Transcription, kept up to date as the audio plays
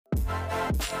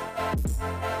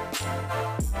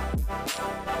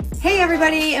Hey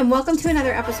everybody, and welcome to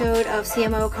another episode of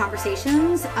CMO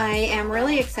Conversations. I am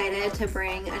really excited to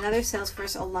bring another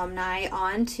Salesforce alumni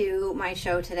onto my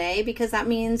show today because that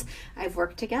means I've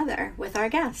worked together with our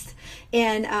guest.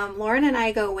 And Lauren and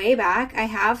I go way back. I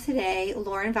have today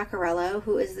Lauren Vaccarello,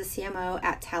 who is the CMO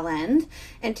at Talend.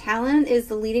 And Talend is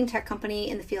the leading tech company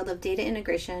in the field of data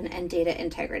integration and data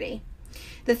integrity.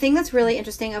 The thing that's really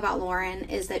interesting about Lauren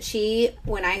is that she,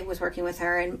 when I was working with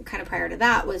her and kind of prior to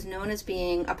that, was known as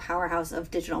being a powerhouse of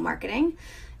digital marketing.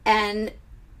 And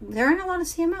there aren't a lot of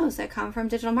CMOs that come from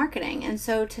digital marketing. And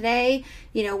so today,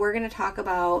 we're going to talk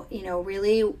about,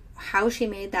 really how she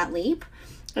made that leap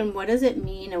and what does it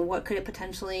mean and what could it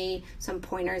potentially some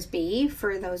pointers be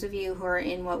for those of you who are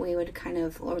in what we would kind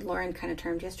of, or Lauren kind of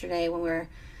termed yesterday when we were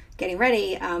getting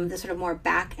ready, the sort of more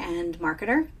back-end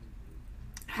marketer.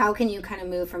 How can you kind of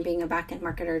move from being a back-end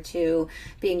marketer to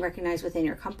being recognized within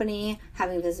your company,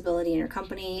 having visibility in your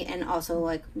company, and also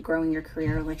like growing your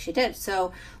career like she did.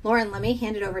 So Lauren, let me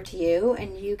hand it over to you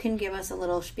and you can give us a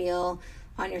little spiel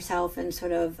on yourself and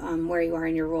sort of where you are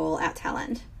in your role at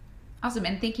Talend. Awesome.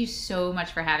 And thank you so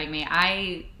much for having me.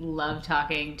 I love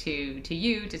talking to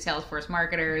you, to Salesforce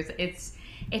marketers. It's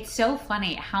so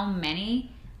funny how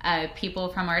many people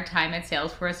from our time at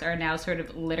Salesforce are now sort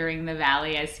of littering the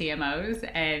valley as CMOs,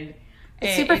 and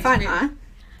it's super fun, huh?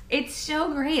 It's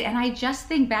so great. And I just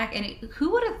think back, and who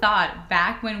would have thought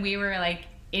back when we were like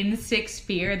in Six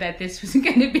Spear that this was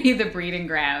going to be the breeding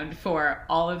ground for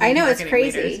all of these marketing it's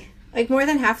crazy. leaders. Like more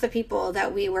than half the people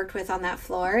that we worked with on that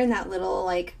floor in that little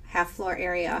like half floor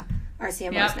area are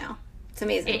CMOs now. It's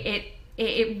amazing.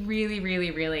 It really,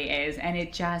 really, really is. And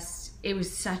it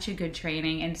was such a good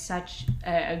training and such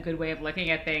a good way of looking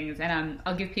at things. And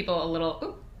I'll give people a little,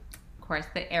 of course,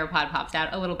 the AirPod pops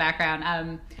out, a little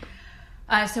background.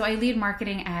 So I lead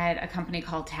marketing at a company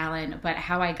called Talend, but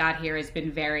how I got here has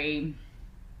been very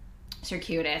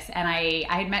circuitous. And I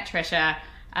had met Trisha,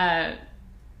 I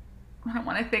don't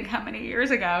want to think how many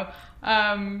years ago,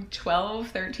 12,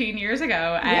 13 years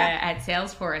ago at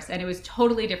Salesforce. And it was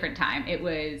totally different time. It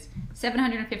was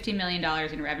 $750 million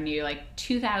in revenue, like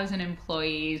 2,000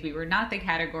 employees. We were not the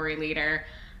category leader.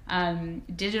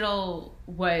 Digital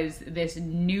was this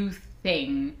new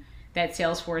thing that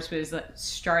Salesforce was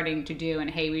starting to do.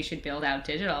 And hey, we should build out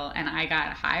digital. And I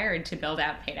got hired to build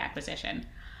out paid acquisition.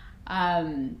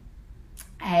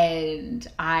 And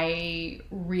I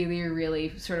really,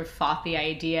 really sort of fought the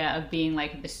idea of being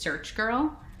like the search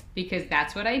girl because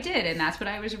that's what I did and that's what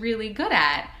I was really good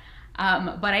at.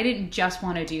 But I didn't just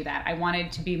want to do that. I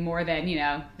wanted to be more than,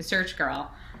 the search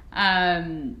girl.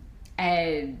 And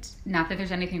not that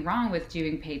there's anything wrong with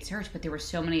doing paid search, but there were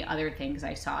so many other things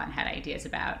I saw and had ideas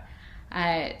about.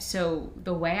 So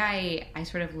the way I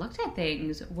sort of looked at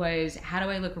things was, how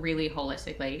do I look really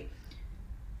holistically?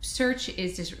 Search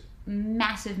is this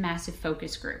massive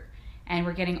focus group, and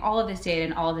we're getting all of this data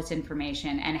and all of this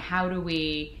information, and how do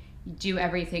we do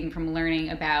everything from learning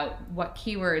about what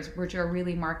keywords, which are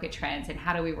really market trends, and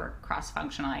how do we work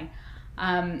cross-functionally.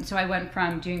 So I went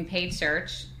from doing paid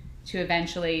search to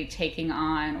eventually taking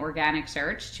on organic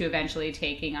search to eventually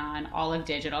taking on all of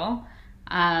digital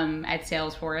at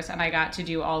Salesforce, and I got to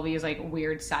do all these like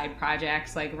weird side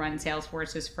projects, like run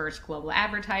Salesforce's first global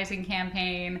advertising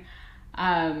campaign.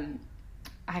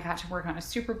 I got to work on a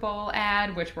Super Bowl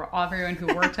ad, which everyone who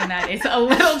worked on that is a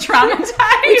little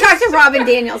traumatized. We talked to Robin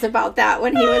Daniels about that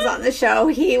when he was on the show.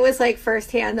 He was like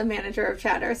firsthand the manager of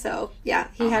Chatter. So yeah,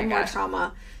 he had more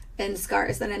trauma and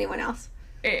scars than anyone else.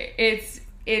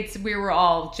 We were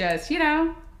all just,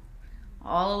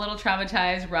 all a little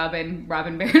traumatized.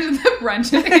 Robin bears the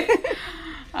brunt of it. It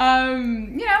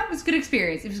was a good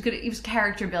experience. It was good. It was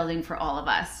character building for all of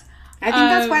us. I think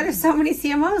that's why there's so many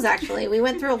CMOs, actually. We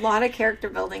went through a lot of character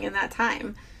building in that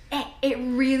time. It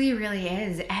really, really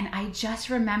is. And I just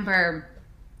remember,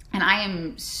 and I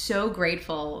am so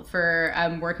grateful for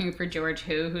working for George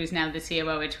Hu, who's now the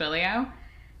CMO at Twilio.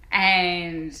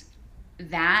 And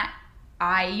that,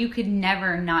 you could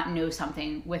never not know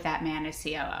something with that man as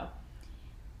COO.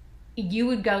 You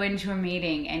would go into a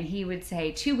meeting and he would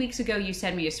say, 2 weeks ago, you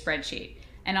sent me a spreadsheet.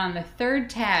 And on the third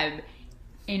tab,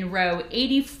 in row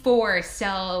 84,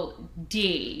 cell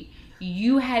D,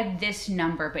 you had this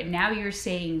number, but now you're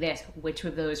saying this. Which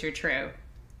of those are true?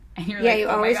 And you're you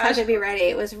always had to be ready.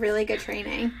 It was really good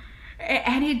training.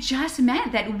 And it just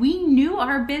meant that we knew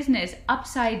our business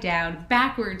upside down,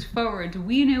 backwards, forwards.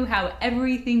 We knew how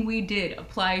everything we did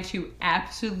applied to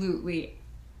absolutely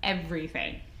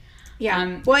everything.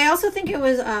 Yeah. Well, I also think it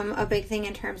was a big thing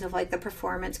in terms of like the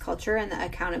performance culture and the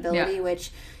accountability, which,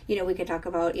 you know, we could talk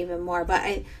about even more. But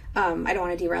I don't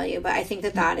want to derail you, but I think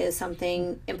that is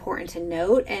something important to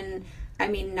note. And I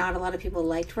mean, not a lot of people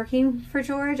liked working for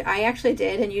George. I actually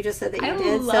did, and you just said that you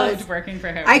did. I loved working for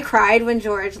him. I cried when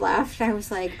George left. I was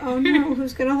like, oh no,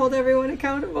 who's going to hold everyone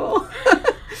accountable?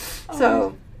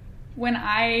 So... When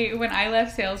I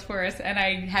left Salesforce and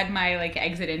I had my like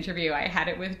exit interview, I had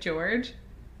it with George.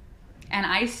 And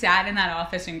I sat in that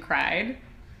office and cried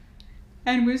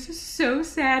and was just so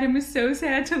sad and was so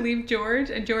sad to leave George.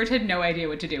 And George had no idea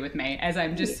what to do with me as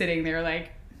I'm just sitting there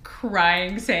like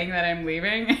crying, saying that I'm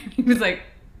leaving. And he was like,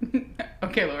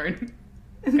 okay, Lauren,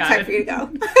 got time it. for you to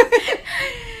go.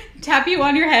 Tap you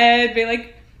on your head, be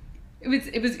like, it was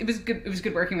good. It was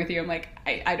good working with you. I'm like,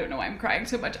 I don't know why I'm crying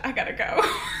so much. I gotta go.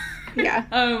 Yeah.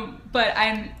 But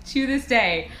I'm to this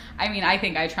day, I mean, I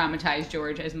think I traumatized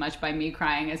George as much by me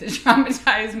crying as it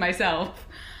traumatized myself.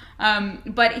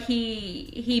 But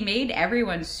he made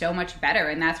everyone so much better,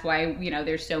 and that's why, you know,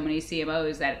 there's so many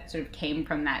CMOs that sort of came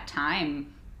from that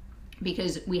time,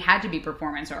 because we had to be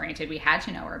performance oriented. We had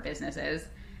to know our businesses.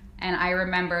 And I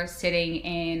remember sitting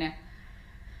in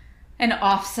an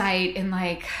offsite in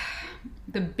like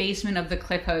the basement of the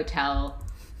Cliff Hotel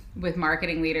with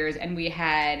marketing leaders, and we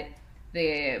had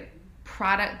the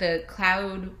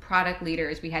cloud product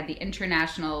leaders, we had the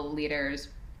international leaders,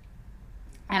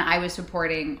 and I was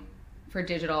supporting for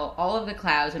digital all of the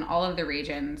clouds and all of the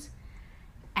regions.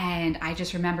 And I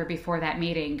just remember before that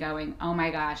meeting going, oh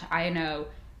my gosh, I know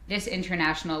this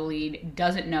international lead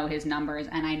doesn't know his numbers,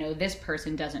 and I know this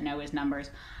person doesn't know his numbers.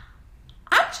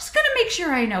 I'm just going to make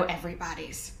sure I know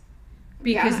everybody's.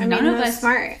 Because none of us...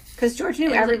 smart. Because George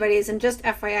knew everybody's. And just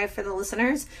FYI for the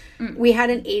listeners, we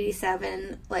had an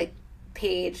 87 like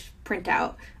page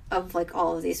printout of like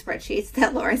all of these spreadsheets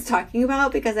that Lauren's talking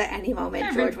about, because at any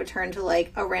moment George would turn to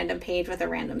like a random page with a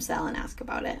random cell and ask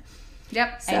about it.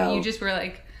 Yep. So, and you just were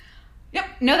like, yep,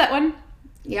 know that one.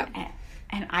 Yep.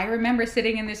 And I remember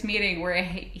sitting in this meeting where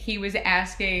he was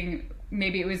asking,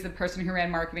 maybe it was the person who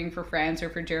ran marketing for France or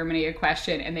for Germany, a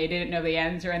question, and they didn't know the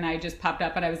answer, and I just popped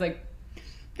up and I was like,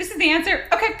 this is the answer.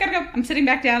 Okay, gotta go. I'm sitting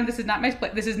back down. This is not my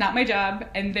split. This is not my job.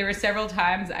 And there were several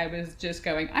times I was just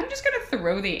going, I'm just going to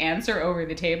throw the answer over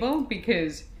the table,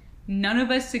 because none of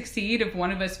us succeed if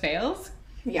one of us fails.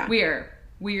 Yeah.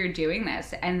 We're doing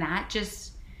this. And that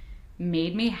just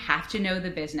made me have to know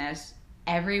the business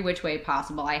every which way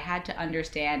possible. I had to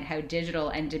understand how digital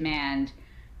and demand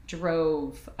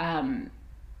drove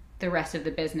the rest of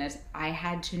the business. I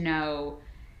had to know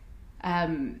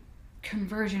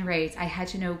conversion rates. I had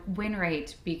to know win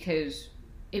rates, because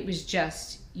it was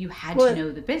just, you had to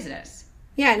know the business.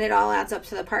 Yeah, and it all adds up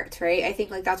to the parts, right? I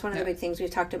think like that's one of the big things we've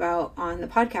talked about on the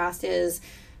podcast is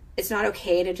it's not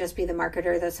okay to just be the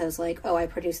marketer that says like, oh, I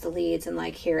produced the leads and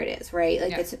like, here it is, right?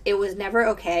 Like it was never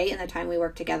okay in the time we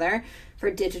worked together for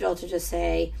digital to just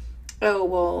say, oh,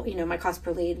 well, you know, my cost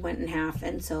per lead went in half,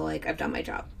 and so like I've done my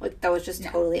job. Like that was just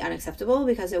totally unacceptable,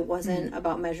 because it wasn't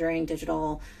about measuring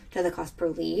digital to the cost per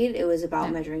lead. It was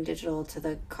about measuring digital to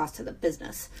the cost of the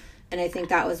business. And I think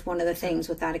that was one of the things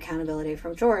with that accountability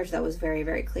from George that was very,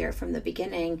 very clear from the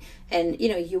beginning. And, you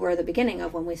know, you were the beginning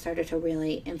of when we started to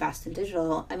really invest in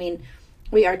digital. I mean,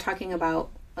 we are talking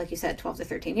about, like you said, 12 to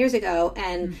 13 years ago.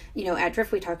 And, you know, at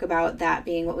Drift, we talk about that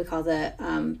being what we call the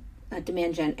a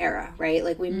demand gen era, right?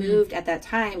 Like we moved at that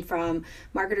time from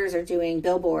marketers are doing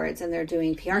billboards and they're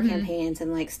doing PR campaigns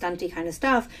and like stunty kind of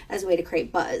stuff as a way to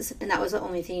create buzz. And that was the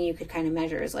only thing you could kind of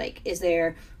measure is like, is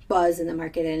there buzz in the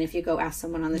market? And if you go ask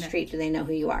someone on the street, do they know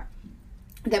who you are?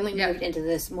 Then we moved into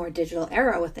this more digital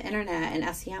era with the internet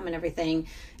and SEM and everything.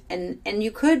 And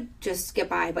you could just get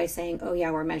by saying, oh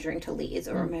yeah, we're measuring to leads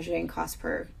or we're measuring cost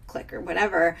per click or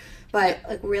whatever. But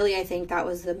like really, I think that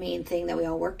was the main thing that we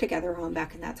all worked together on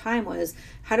back in that time was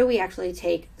how do we actually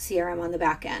take CRM on the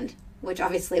back end, which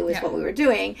obviously was what we were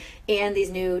doing, and these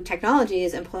new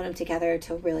technologies and put them together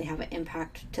to really have an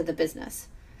impact to the business.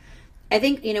 I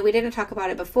think, you know, we didn't talk about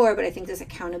it before, but I think this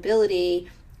accountability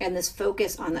and this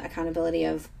focus on the accountability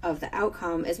of the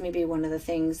outcome is maybe one of the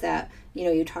things that, you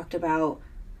know, you talked about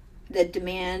the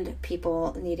demand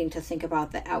people needing to think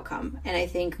about the outcome. And I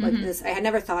think like this, I had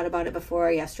never thought about it before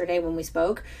yesterday when we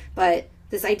spoke, but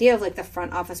this idea of like the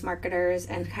front office marketers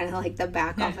and kind of like the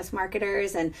back office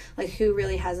marketers and like who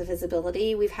really has a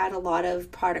visibility. We've had a lot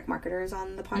of product marketers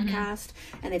on the podcast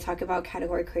and they talk about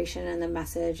category creation and the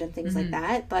message and things like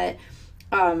that. But,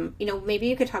 you know, maybe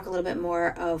you could talk a little bit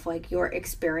more of like your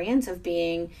experience of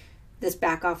being this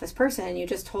back office person. You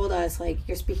just told us like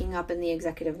you're speaking up in the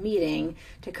executive meeting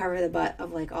to cover the butt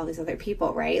of like all these other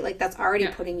people, right? Like that's already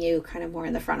putting you kind of more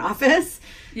in the front office.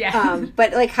 Yeah.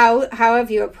 But like how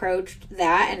have you approached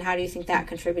that, and how do you think that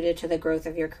contributed to the growth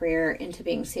of your career into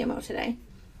being CMO today?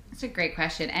 That's a great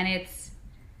question. And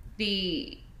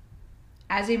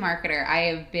as a marketer,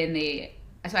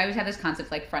 so I always have this concept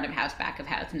like front of house, back of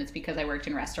house, and it's because I worked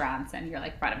in restaurants and you're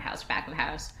like front of house, back of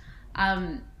house.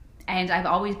 And I've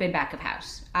always been back of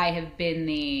house. I have been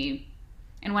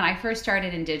and when I first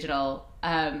started in digital,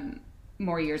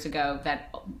 more years ago,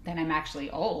 then I'm actually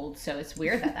old, so it's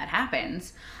weird that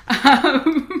happens.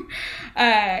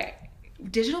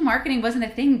 Digital marketing wasn't a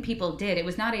thing people did. It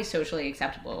was not a socially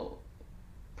acceptable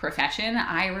profession.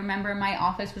 I remember my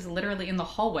office was literally in the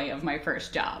hallway of my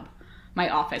first job. My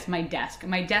office, my desk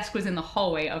was in the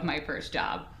hallway of my first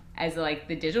job as like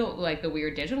the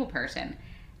weird digital person.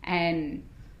 And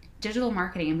digital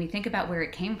marketing, and we think about where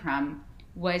it came from,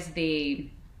 was the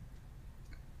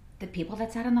people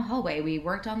that sat in the hallway. We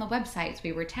worked on the websites,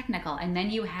 we were technical, and then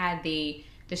you had the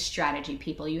strategy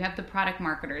people. You have the product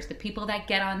marketers, the people that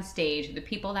get on stage, the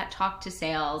people that talk to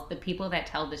sales, the people that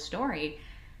tell the story.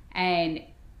 And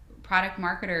product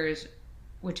marketers,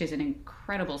 which is an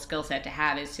incredible skill set to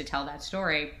have, is to tell that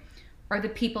story, are the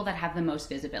people that have the most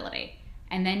visibility.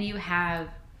 And then you have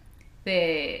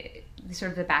the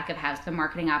sort of the back of house, the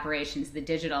marketing operations, the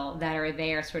digital, that are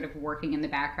there sort of working in the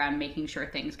background, making sure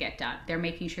things get done. They're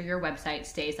making sure your website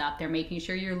stays up. They're making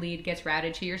sure your lead gets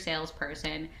routed to your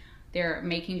salesperson. They're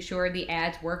making sure the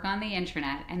ads work on the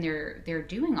internet, and they're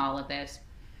doing all of this.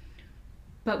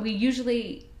 But we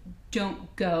usually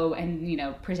don't go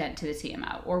and present to the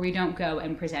CMO, or we don't go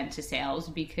and present to sales,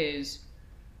 because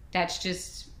that's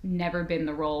just never been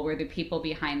the role. We're the people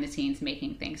behind the scenes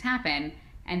making things happen.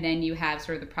 And then you have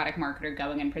sort of the product marketer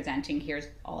going and presenting, here's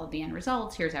all of the end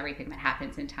results, here's everything that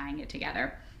happens, and tying it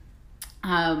together.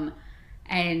 And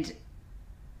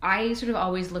I sort of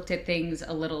always looked at things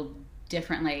a little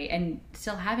differently, and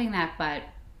still having that, but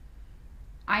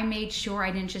I made sure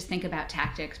I didn't just think about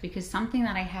tactics, because something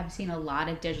that I have seen a lot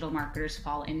of digital marketers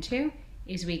fall into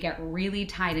is we get really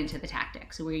tied into the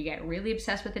tactics. So we get really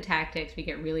obsessed with the tactics, we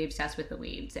get really obsessed with the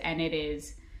weeds, and it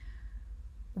is,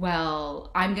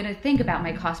 well, I'm going to think about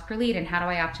my cost per lead, and how do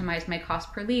I optimize my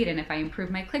cost per lead, and if I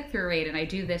improve my click-through rate, and I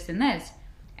do this and this,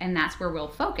 and that's where we'll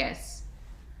focus.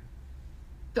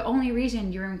 The only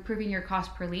reason you're improving your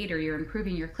cost per lead or you're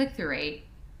improving your click-through rate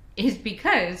is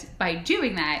because by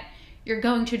doing that, you're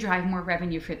going to drive more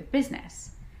revenue for the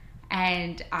business.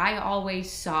 And I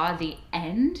always saw the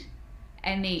end,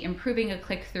 and the improving a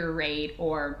click-through rate,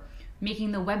 or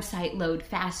making the website load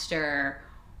faster,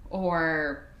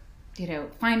 or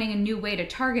finding a new way to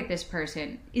target this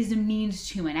person, is a means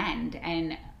to an end.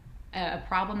 And a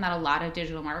problem that a lot of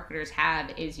digital marketers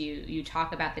have is you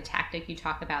talk about the tactic, you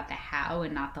talk about the how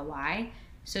and not the why.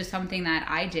 So something that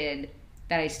I did,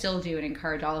 that I still do and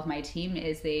encourage all of my team,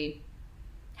 is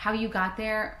how you got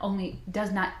there only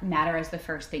does not matter as the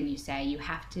first thing you say. You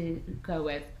have to go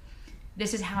with,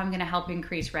 this is how I'm going to help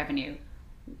increase revenue.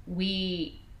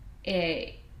 We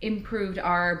improved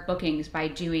our bookings by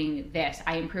doing this.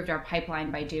 I improved our pipeline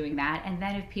by doing that. And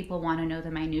then if people want to know the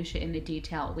minutia in the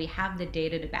detail, we have the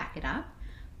data to back it up,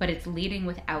 but it's leading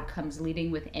with outcomes,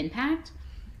 leading with impact.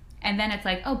 And then it's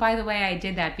like, oh, by the way, I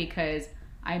did that because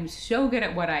I'm so good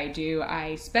at what I do.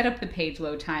 I sped up the page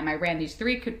load time. I ran these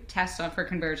 3 tests for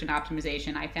conversion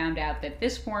optimization. I found out that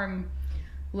this form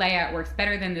layout works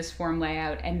better than this form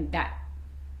layout, and that,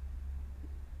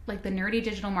 like, the nerdy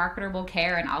digital marketer will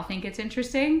care, and I'll think it's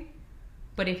interesting.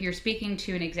 But if you're speaking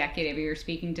to an executive, or you're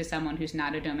speaking to someone who's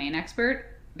not a domain expert,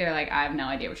 they're like, I have no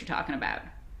idea what you're talking about.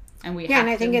 And and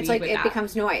I think it's like it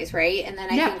becomes noise, right? And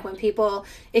then I think when people,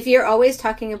 if you're always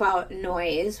talking about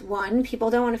noise, one, people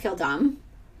don't want to feel dumb.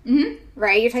 Mm-hmm.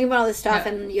 Right? You're talking about all this stuff,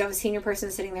 and you have a senior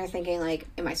person sitting there thinking, like,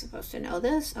 am I supposed to know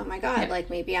this? Oh my God, like,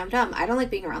 maybe I'm dumb. I don't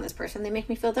like being around this person. They make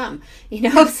me feel dumb.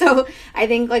 So I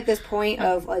think, like, this point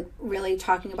of, like, really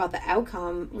talking about the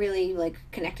outcome, really, like,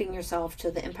 connecting yourself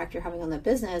to the impact you're having on the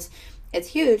business, it's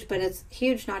huge. But it's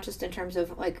huge not just in terms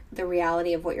of, like, the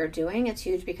reality of what you're doing. It's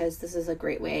huge because this is a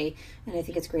great way, and I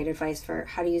think it's great advice for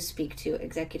how do you speak to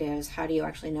executives, how do you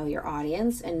actually know your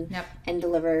audience, and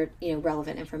deliver,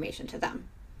 relevant information to them.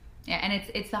 Yeah, and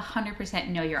it's the 100%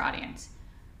 know your audience.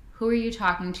 Who are you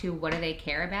talking to? What do they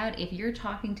care about? If you're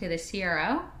talking to the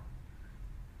CRO,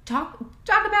 talk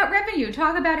about revenue.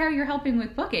 Talk about how you're helping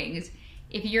with bookings.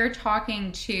 If you're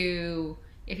talking to,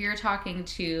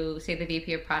 say, the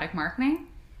VP of product marketing,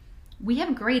 we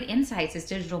have great insights as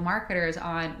digital marketers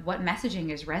on what messaging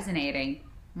is resonating.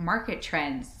 market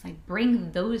trends, like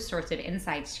bring those sorts of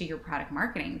insights to your product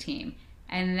marketing team,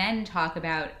 and then talk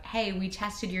about, hey, we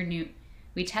tested your new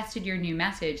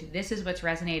message. This is what's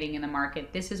resonating in the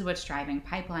market. This is what's driving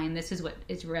pipeline. This is what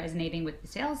is resonating with the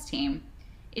sales team.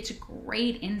 It's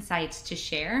great insights to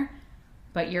share,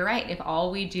 but you're right. If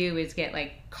all we do is get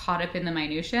like caught up in the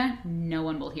minutia, no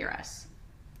one will hear us.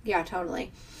 Yeah,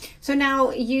 totally. So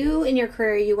now you, in your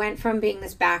career, you went from being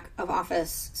this back of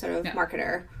office sort of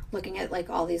marketer, looking at like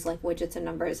all these like widgets and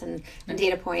numbers and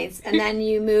data points. And then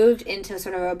you moved into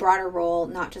sort of a broader role,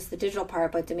 not just the digital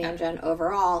part, but demand gen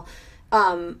overall.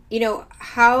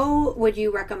 How would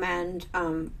you recommend,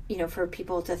 for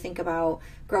people to think about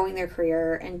growing their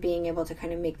career and being able to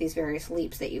kind of make these various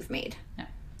leaps that you've made? Yeah.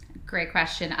 Great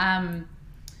question.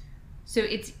 So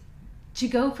it's to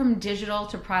go from digital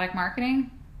to product marketing,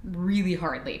 really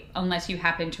hard leap, unless you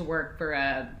happen to work for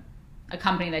a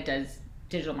company that does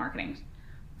digital marketing.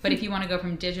 But if you want to go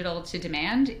from digital to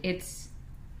demand, it's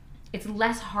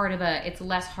less hard of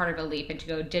a leap, and to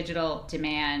go digital,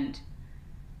 demand,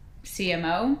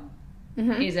 CMO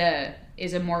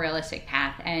is a more realistic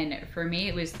path. And for me,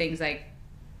 it was things like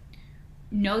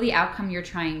know the outcome you're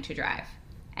trying to drive.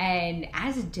 And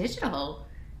as digital,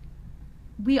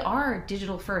 we are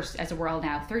digital first as a world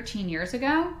now. 13 years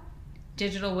ago,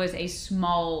 digital was a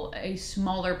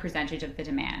smaller percentage of the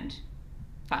demand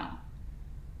funnel.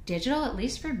 Digital, at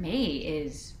least for me,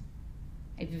 is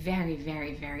a very,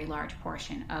 very, very large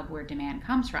portion of where demand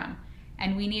comes from.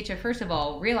 And we need to, first of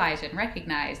all, realize and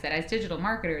recognize that as digital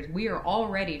marketers, we are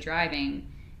already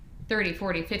driving 30,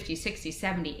 40, 50, 60,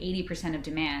 70, 80% of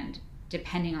demand,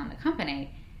 depending on the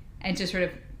company. And to sort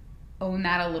of own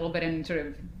that a little bit and sort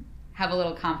of have a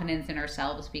little confidence in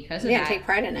ourselves because of that. Yeah, take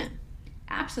pride in it.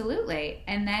 Absolutely.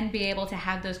 And then be able to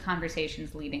have those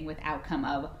conversations leading with outcome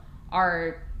of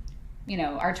our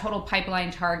total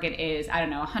pipeline target is,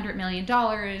 $100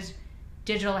 million.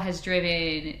 Digital has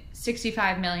driven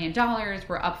 $65 million.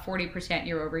 We're up 40%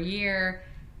 year over year.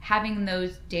 Having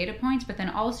those data points, but then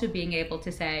also being able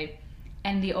to say,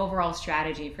 and the overall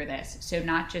strategy for this. So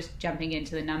not just jumping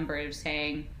into the numbers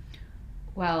saying,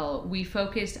 well, we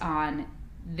focused on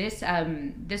this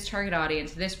target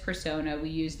audience, this persona, we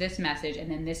use this message,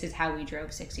 and then this is how we drove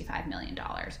 $65 million.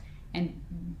 And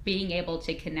being able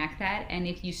to connect that. And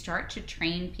if you start to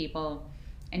train people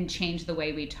and change the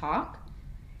way we talk,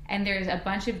 and there's a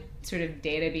bunch of sort of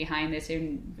data behind this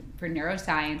for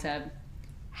neuroscience of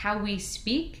how we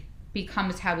speak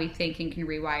becomes how we think and can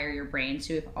rewire your brain.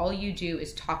 So if all you do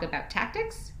is talk about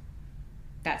tactics,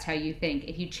 that's how you think.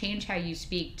 If you change how you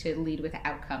speak to lead with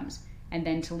outcomes and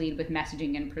then to lead with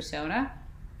messaging and persona,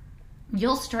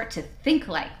 you'll start to think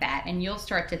like that, and you'll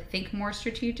start to think more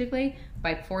strategically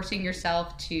by forcing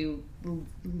yourself to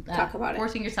talk about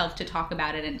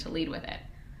it and to lead with it.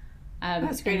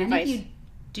 That's great advice. If you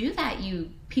do that,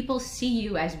 people see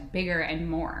you as bigger and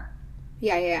more.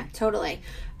 Yeah, totally.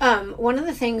 One of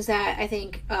the things that I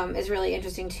think is really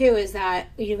interesting too is that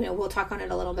we'll talk on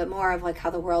it a little bit more of like how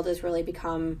the world has really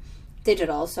become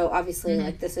digital. So obviously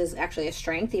like this is actually a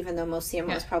strength, even though most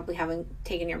CMOs probably haven't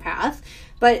taken your path.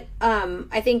 But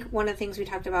I think one of the things we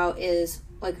talked about is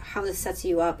like how this sets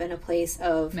you up in a place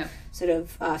of sort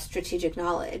of strategic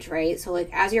knowledge, right? So like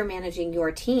as you're managing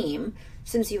your team,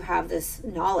 since you have this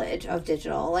knowledge of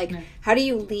digital, like how do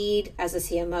you lead as a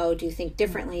CMO? Do you think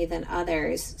differently than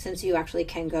others since you actually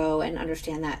can go and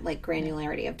understand that like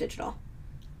granularity of digital?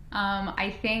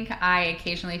 I think I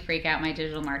occasionally freak out my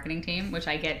digital marketing team, which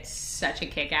I get such a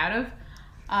kick out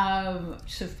of.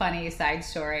 Just a funny side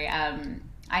story.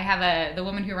 I have the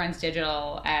woman who runs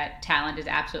digital at Talent is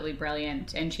absolutely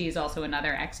brilliant, and she's also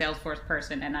another ex-Salesforce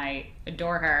person, and I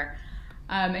adore her.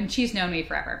 And she's known me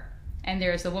forever. And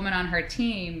there's a woman on her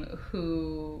team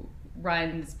who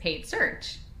runs paid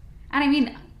search. And I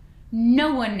mean,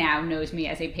 no one now knows me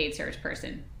as a paid search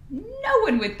person. No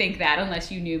one would think that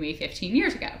unless you knew me 15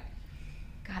 years ago.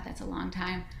 God, that's a long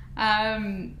time.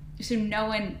 So no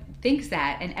one thinks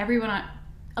that. And everyone,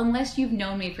 unless you've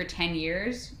known me for 10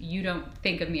 years, you don't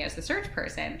think of me as the search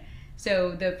person.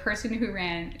 So the person who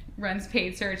runs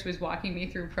paid search was walking me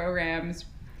through programs.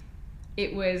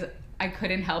 I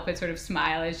couldn't help but sort of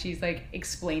smile as she's like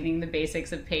explaining the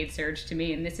basics of paid search to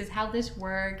me. And this is how this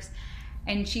works.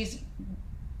 And she's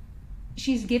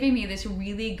giving me this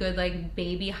really good, like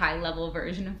baby high level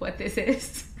version of what this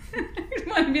is. I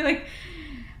want to be like,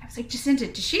 I was like, Jacinta,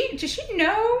 does she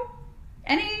know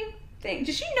anything?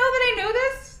 Does she know that I know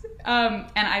this?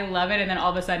 And I love it. And then all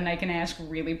of a sudden I can ask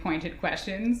really pointed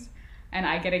questions. And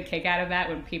I get a kick out of that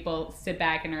when people sit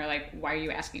back and are like, why are you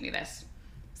asking me this?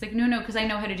 It's like, no, because I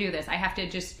know how to do this. I have to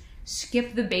just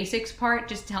skip the basics part.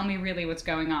 Just tell me really what's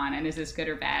going on, and is this good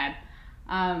or bad?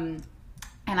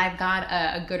 And I've got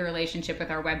a good relationship with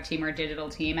our web team, our digital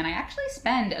team, and I actually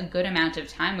spend a good amount of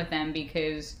time with them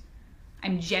because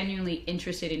I'm genuinely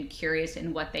interested and curious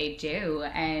in what they do.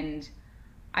 And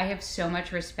I have so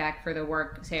much respect for the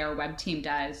work, say, our web team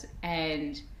does.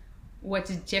 And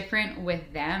what's different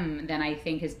with them than I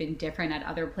think has been different at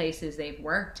other places they've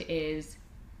worked is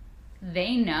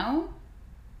they know,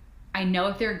 I know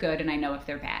if they're good and I know if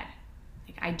they're bad.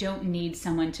 Like, I don't need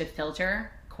someone to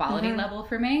filter quality level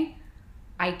for me.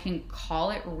 I can call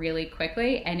it really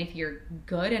quickly, and if you're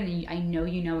good and I know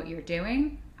you know what you're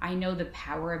doing, I know the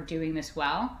power of doing this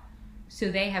well.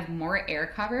 So they have more air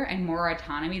cover and more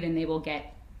autonomy than they will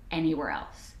get anywhere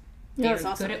else. They're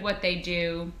good at what they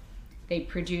do. They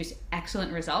produce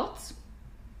excellent results.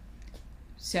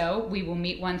 So we will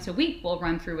meet once a week. We'll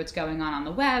run through what's going on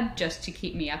the web just to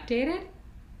keep me updated.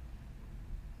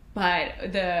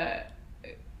 But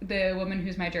the woman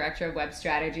who's my director of web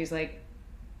strategy is like,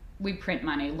 we print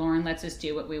money. Lauren lets us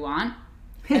do what we want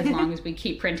as long as we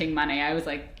keep printing money. I was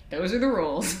like, those are the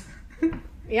rules.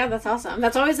 Yeah, that's awesome.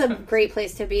 That's always a great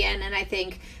place to be in. And I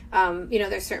think,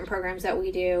 there's certain programs that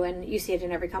we do, and you see it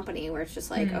in every company where it's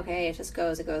just like, okay, it just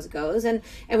goes, it goes, it goes. And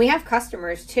we have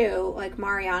customers too, like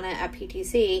Mariana at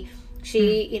PTC.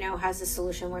 She, has this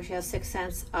solution where she has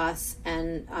 6sense, us,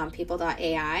 and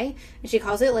people.ai. And she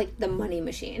calls it like the money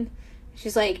machine.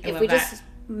 She's like, if we just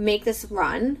make this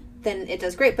run, then it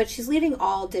does great. But she's leading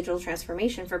all digital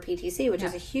transformation for PTC, which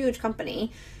is a huge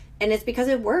company. And it's because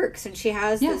it works. And she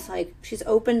has this, she's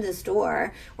opened this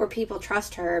door where people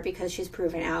trust her because she's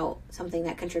proven out something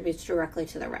that contributes directly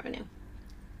to their revenue.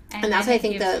 And that's why I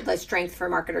think the strength for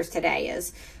marketers today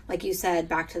is, like you said,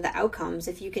 back to the outcomes.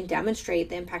 If you can demonstrate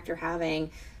the impact you're having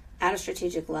at a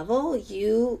strategic level,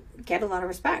 you get a lot of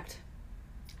respect.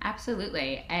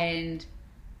 Absolutely. And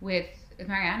with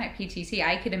Mariana at PTC,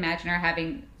 I could imagine her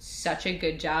having such a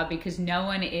good job because no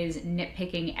one is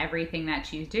nitpicking everything that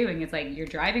she's doing. It's like, you're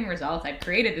driving results. I've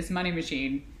created this money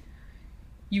machine.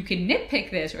 You can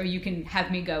nitpick this, or you can have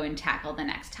me go and tackle the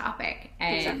next topic.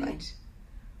 And exactly.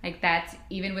 Like, that's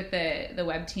even with the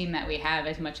web team that we have,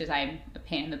 as much as I'm a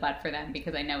pain in the butt for them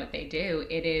because I know what they do,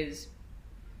 it is,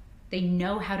 they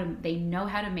know how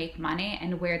to make money.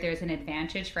 And where there's an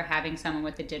advantage for having someone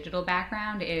with a digital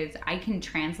background is I can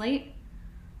translate.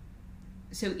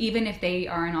 So even if they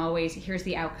aren't always, here's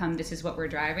the outcome, this is what we're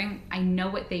driving, I know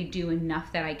what they do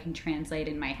enough that I can translate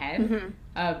in my head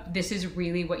of, this is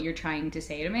really what you're trying to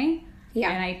say to me. Yeah.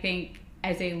 And I think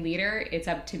as a leader, it's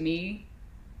up to me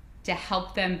to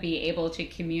help them be able to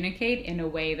communicate in a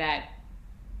way that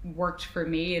worked for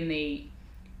me, and they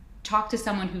talk to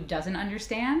someone who doesn't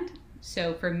understand.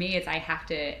 So for me, it's I have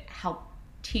to help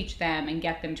teach them and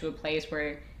get them to a place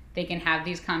where they can have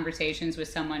these conversations with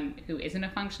someone who isn't a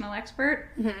functional expert.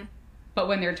 But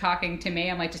when they're talking to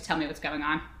me, I'm like, just tell me what's going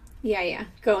on. Yeah.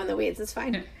 Go in the weeds. It's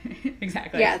fine.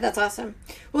 Exactly. Yeah, that's awesome.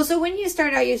 Well, so when you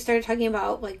started out, you started talking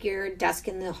about like your desk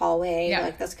in the hallway.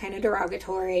 Like that's kind of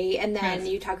derogatory. And then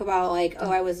you talk about like,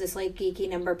 oh, I was this like geeky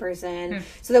number person.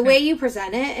 So the way you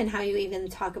present it and how you even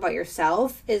talk about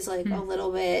yourself is like a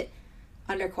little bit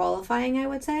underqualifying, I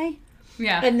would say.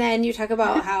 Yeah. And then you talk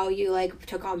about how you like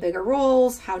took on bigger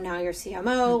roles, how now you're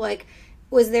CMO. Like,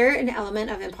 was there an element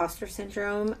of imposter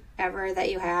syndrome ever that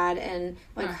you had, and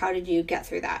like how did you get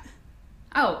through that?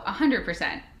 Oh,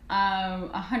 100%.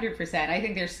 100%. I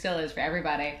think there still is for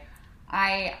everybody.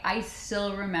 I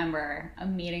still remember a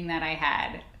meeting that I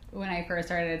had when I first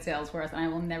started at Salesforce, and I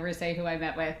will never say who I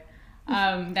met with,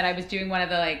 that I was doing one of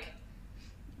the like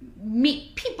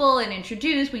meet people and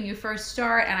introduce when you first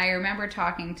start. And I remember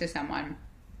talking to someone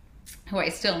who I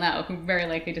still know, who very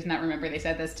likely does not remember they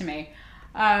said this to me.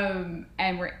 And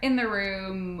we're in the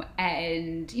room,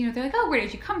 and they're like, oh, where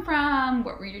did you come from?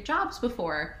 What were your jobs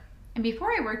before? And before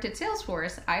I worked at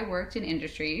Salesforce, I worked in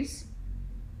industries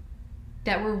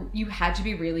that you had to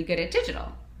be really good at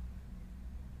digital.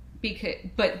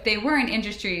 But they weren't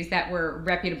industries that were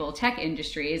reputable tech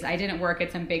industries. I didn't work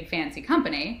at some big fancy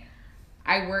company.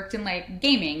 I worked in like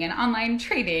gaming and online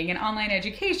trading and online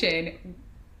education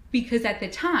because at the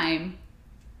time,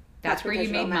 that's where you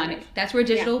made money. That's where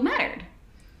digital mattered.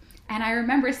 And I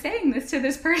remember saying this to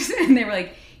this person, and they were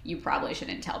like, you probably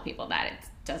shouldn't tell people that. It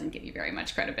doesn't give you very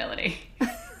much credibility. And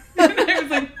I was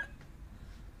like,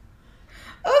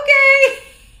 okay.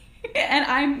 And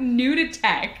I'm new to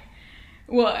tech.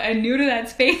 Well, I'm new to that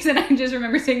space, and I just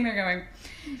remember sitting there going,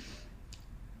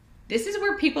 this is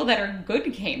where people that are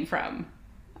good came from.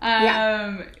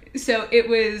 So it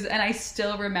was, and I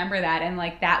still remember that, and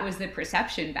like that was the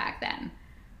perception back then.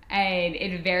 And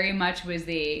it very much was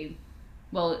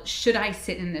well, should I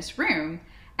sit in this room?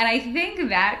 And I think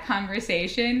that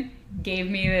conversation gave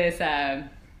me this,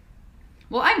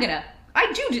 well, I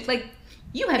do, like,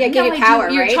 you have no idea power,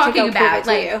 what you're right? talking about.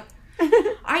 Like, you.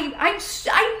 I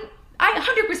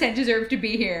 100% deserve to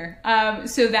be here.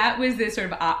 So that was this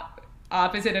sort of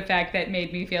opposite effect that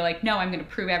made me feel like, no, I'm going to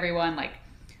prove everyone, like,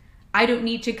 I don't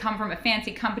need to come from a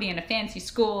fancy company and a fancy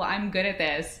school. I'm good at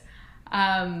this.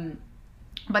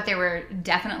 But there were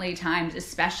definitely times,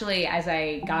 especially as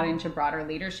I got into broader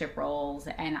leadership roles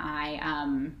and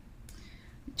I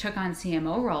took on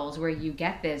CMO roles, where you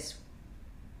get this,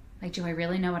 like, do I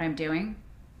really know what I'm doing?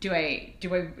 Should I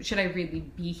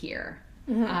really be here?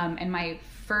 Mm-hmm. And my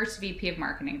first VP of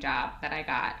marketing job that I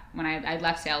got when I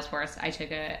left Salesforce, I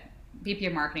took a VP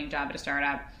of marketing job at a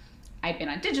startup. I'd been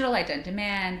on digital, I'd done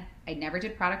demand. I never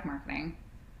did product marketing.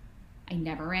 I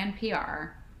never ran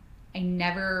PR. I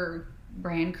never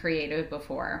ran creative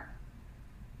before.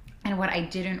 And what I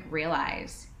didn't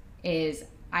realize is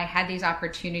I had these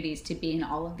opportunities to be in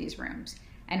all of these rooms.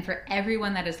 And for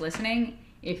everyone that is listening,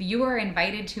 if you are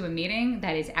invited to a meeting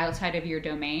that is outside of your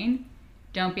domain,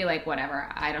 don't be like, whatever,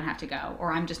 I don't have to go,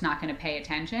 or I'm just not going to pay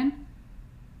attention.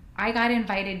 I got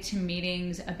invited to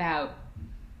meetings about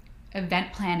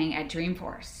event planning at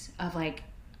Dreamforce, of like,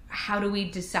 how do we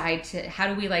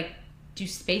like do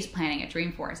space planning at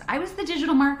Dreamforce? I was the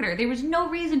digital marketer. There was no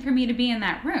reason for me to be in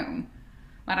that room,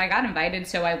 but I got invited,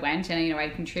 so I went, and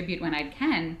I'd contribute when I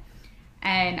can.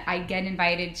 And I'd get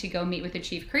invited to go meet with the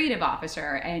chief creative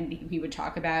officer, and we would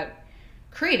talk about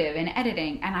creative and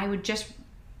editing, and I would just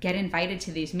get invited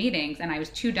to these meetings, and I was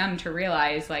too dumb to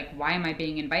realize, like, why am I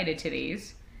being invited to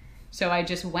these? So I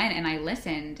just went and I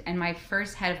listened. And my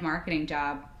first head of marketing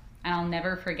job, and I'll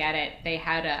never forget it, they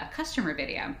had a customer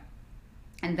video.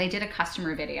 And they did a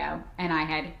customer video, and I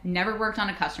had never worked on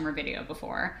a customer video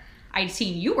before. I'd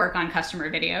seen you work on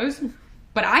customer videos,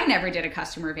 but I never did a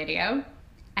customer video.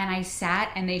 And I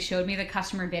sat, and they showed me the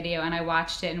customer video, and I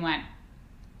watched it and went,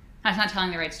 I was not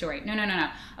telling the right story. No.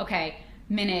 Okay,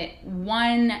 minute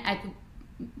 1 at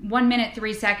 1 minute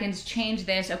 3 seconds, change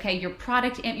this. Okay,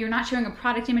 you're not showing a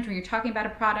product image when you're talking about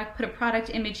a product. Put a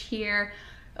product image here.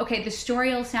 Okay, the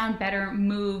story will sound better.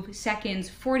 Move seconds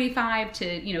 45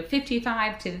 to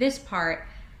 55 to this part.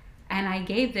 And I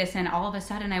gave this, and all of a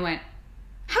sudden I went,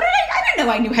 I didn't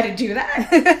know I knew how to do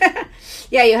that.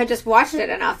 Yeah, you had just watched it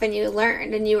enough, and you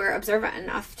learned, and you were observant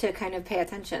enough to kind of pay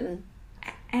attention.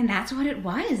 And that's what it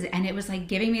was. And it was like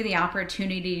giving me the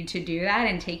opportunity to do that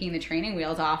and taking the training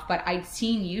wheels off. But I'd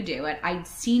seen you do it. I'd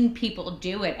seen people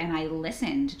do it. And I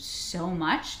listened so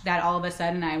much that all of a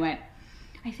sudden I went,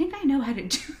 I think I know how to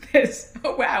do this.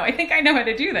 Oh, wow. I think I know how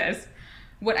to do this.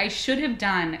 What I should have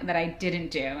done that I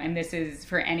didn't do, and this is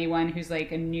for anyone who's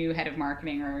like a new head of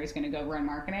marketing or is going to go run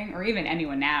marketing, or even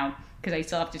anyone now, because I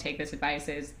still have to take this advice,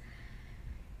 is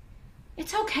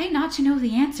it's okay not to know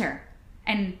the answer.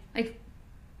 And like,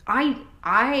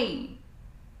 I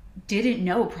didn't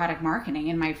know product marketing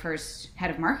in my first head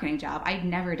of marketing job. I'd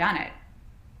never done it.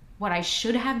 What I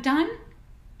should have done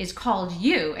is called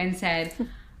you and said,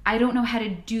 I don't know how to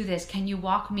do this. Can you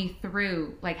walk me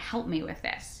through, like, help me with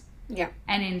this? Yeah.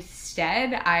 And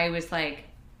instead I was like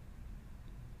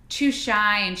too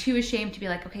shy and too ashamed to be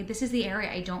like, okay, this is the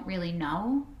area I don't really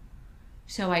know.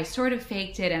 So I sort of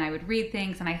faked it, and I would read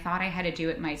things, and I thought I had to do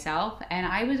it myself. And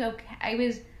I was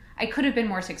okay. I could have been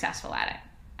more successful at it.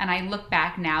 And I look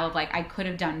back now of like, I could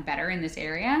have done better in this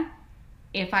area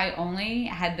if I only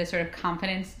had the sort of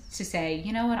confidence to say,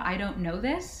 you know what, I don't know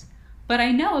this, but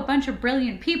I know a bunch of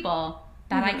brilliant people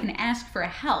that I can ask for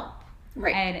help.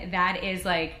 Right. And that is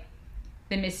like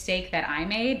the mistake that I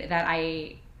made that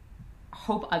I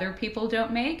hope other people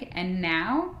don't make. And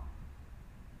now,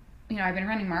 I've been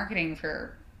running marketing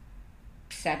for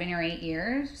 7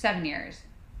 years.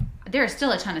 There is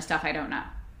still a ton of stuff I don't know.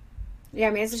 Yeah,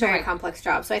 I mean, it's a very complex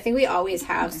job. So I think we always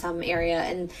have some area,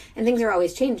 and things are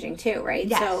always changing too, right?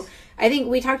 Yes. So I think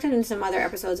we talked in some other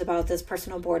episodes about this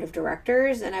personal board of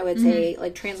directors, and I would say,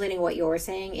 like, translating what you're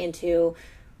saying into,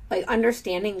 like,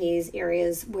 understanding these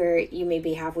areas where you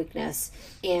maybe have weakness,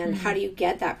 and how do you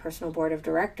get that personal board of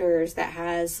directors that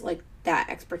has, like,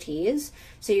 that expertise,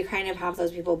 so you kind of have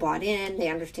those people bought in, they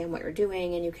understand what you're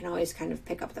doing, and you can always kind of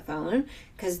pick up the phone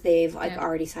because they've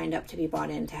already signed up to be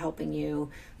bought into helping you,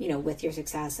 with your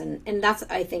success. And that's,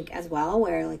 I think, as well,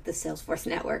 where like the Salesforce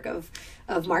network of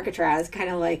Marketraz kind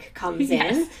of like comes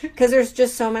in, because there's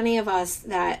just so many of us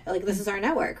that like this is our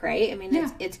network, right? I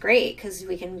mean, it's great because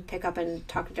we can pick up and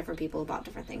talk to different people about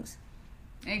different things.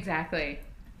 Exactly.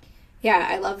 Yeah,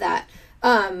 I love that.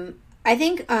 I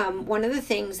think one of the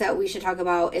things that we should talk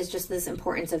about is just this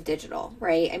importance of digital,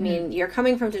 right? I mean, you're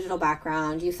coming from digital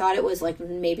background. You thought it was like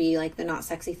maybe like the not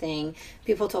sexy thing.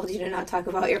 People told you to not talk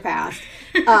about your past.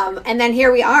 And then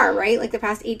here we are, right? Like the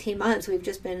past 18 months, we've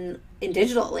just been in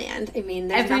digital land. I mean,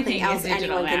 there's Everything nothing else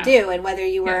anyone now. can do. And whether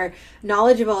you were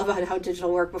knowledgeable about how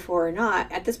digital worked before or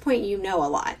not, at this point, you know a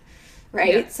lot.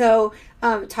 Right. Yeah. So,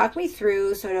 talk me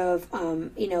through sort of,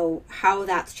 how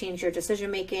that's changed your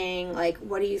decision making. Like,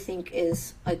 what do you think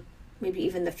is like maybe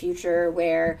even the future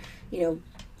where,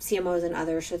 CMOs and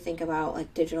others should think about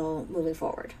like digital moving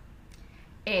forward?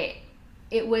 It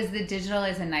was the digital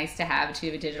is a nice to have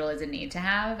to digital is a need to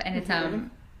have. And it's,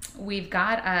 we've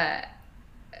got a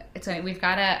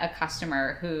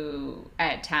customer who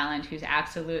at Talent who's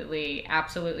absolutely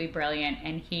brilliant.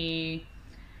 And he,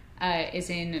 is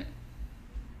in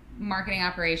marketing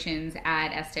operations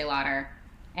at Estee Lauder,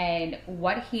 and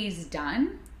what he's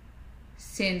done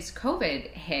since COVID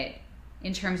hit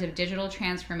in terms of digital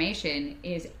transformation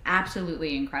is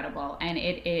absolutely incredible. And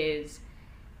it is,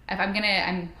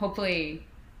 I'm hopefully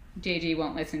JG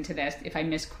won't listen to this if I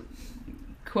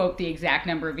misquote the exact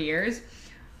number of years,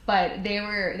 but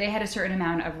they had a certain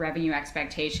amount of revenue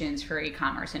expectations for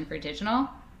e-commerce and for digital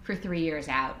for 3 years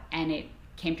out, and it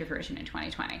came to fruition in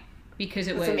 2020 because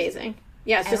it was amazing.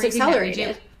 Yeah, it's just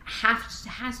accelerated.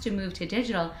 Has to move to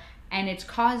digital, and it's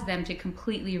caused them to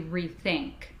completely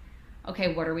rethink,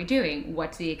 okay, what are we doing?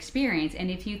 What's the experience?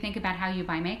 And if you think about how you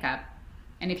buy makeup,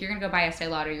 and if you're going to go buy Estee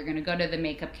Lauder, you're going to go to the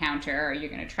makeup counter, or you're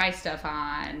going to try stuff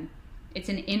on. It's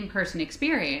an in-person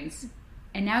experience.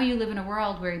 And now you live in a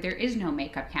world where there is no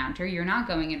makeup counter. You're not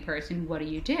going in person. What do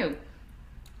you do?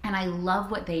 And I love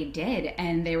what they did.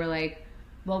 And they were like,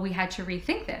 well, we had to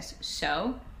rethink this.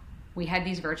 So we had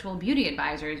these virtual beauty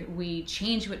advisors. We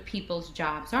changed what people's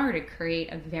jobs are to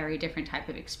create a very different type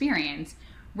of experience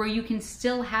where you can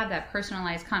still have that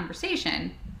personalized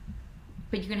conversation,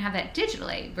 but you can have that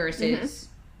digitally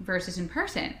versus in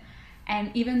person.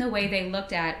 And even the way they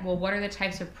looked at, well, what are the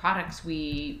types of products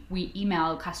we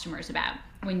email customers about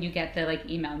when you get the like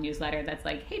email newsletter that's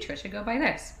like, hey, Trisha, go buy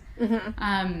this.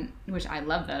 Which I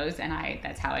love those. And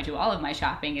that's how I do all of my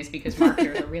shopping, is because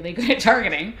marketers are really good at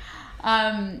targeting.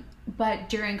 But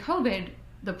during COVID,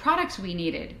 the products we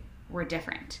needed were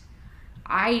different.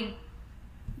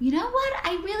 You know what?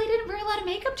 I really didn't wear a lot of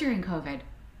makeup during COVID.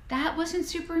 That wasn't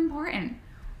super important.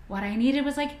 What I needed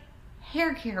was like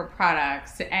hair care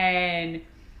products and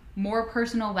more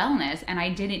personal wellness. And I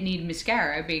didn't need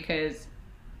mascara because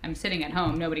I'm sitting at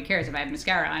home. Nobody cares if I have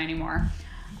mascara on anymore.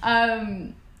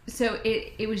 So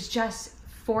it was just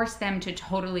forced them to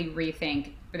totally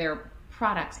rethink their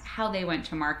products, how they went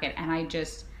to market. And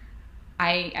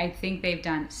I think they've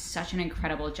done such an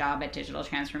incredible job at digital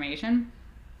transformation.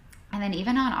 And then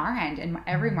even on our end, and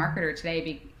every marketer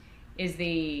today is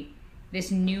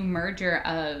this new merger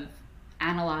of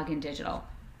analog and digital.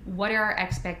 What are our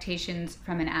expectations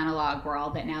from an analog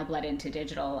world that now bled into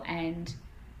digital? And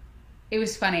it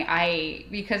was funny.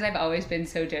 Because I've always been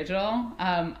so digital,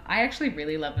 I actually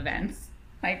really love events.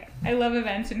 Like, I love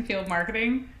events and field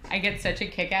marketing. I get such a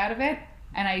kick out of it.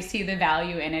 And I see the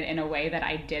value in it in a way that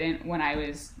I didn't when I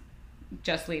was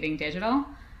just leading digital.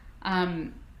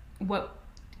 What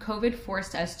COVID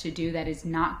forced us to do that is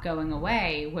not going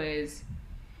away was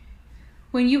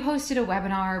when you hosted a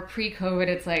webinar pre-COVID,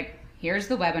 it's like, here's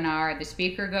the webinar, the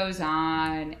speaker goes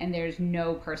on, and there's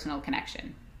no personal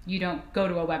connection. You don't go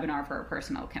to a webinar for a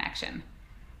personal connection.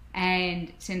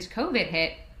 And since COVID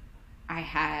hit, I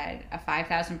had a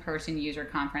 5,000 person user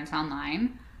conference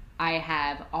online. I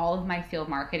have all of my field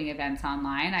marketing events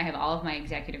online. I have all of my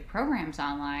executive programs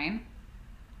online.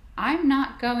 I'm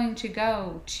not going to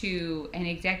go to an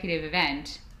executive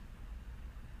event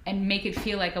and make it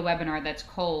feel like a webinar that's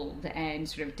cold and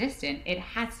sort of distant. It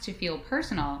has to feel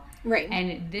personal. Right.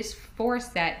 And this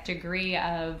forced that degree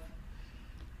of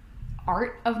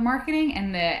art of marketing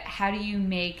and how do you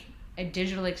make a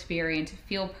digital experience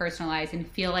feel personalized and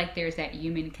feel like there's that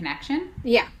human connection.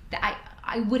 Yeah.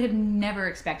 I would have never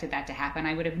expected that to happen.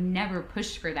 I would have never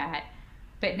pushed for that.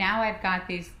 But now I've got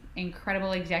these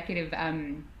incredible executive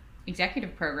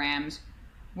programs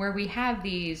where we have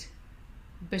these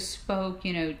bespoke,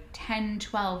 10,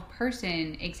 12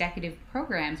 person executive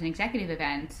programs and executive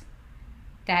events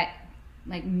that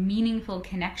like meaningful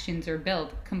connections are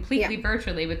built completely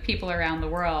virtually with people around the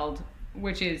world,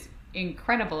 which is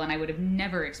incredible and I would have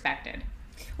never expected.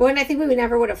 Well, and I think we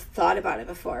never would have thought about it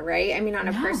before, right? I mean, on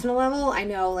a personal level, I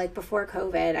know like before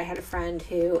COVID, I had a friend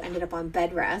who ended up on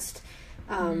bed rest,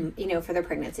 for their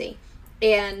pregnancy.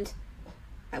 And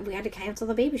we had to cancel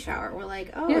the baby shower. We're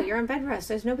like, oh, Yeah. you're on bed rest.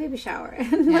 There's no baby shower.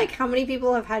 And like, how many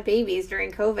people have had babies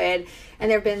during COVID?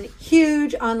 And there have been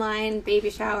huge online baby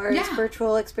showers, Yeah.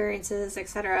 virtual experiences,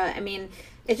 etc. I mean,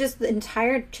 it's just the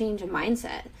entire change of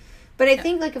mindset. But I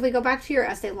think, like, if we go back to your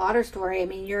Estee Lauder story, I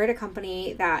mean, you're at a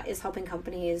company that is helping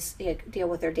companies deal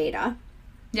with their data.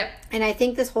 Yep. And I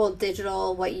think this whole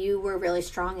digital, what you were really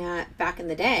strong at back in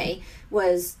the day,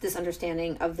 was this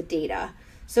understanding of the data.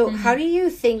 So how do you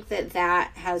think that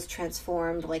that has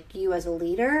transformed, like, you as a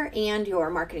leader and your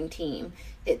marketing team?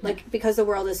 Like, because the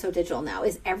world is so digital now,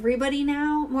 is everybody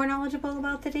now more knowledgeable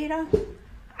about the data?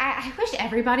 I wish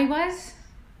everybody was.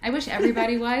 I wish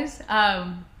everybody was.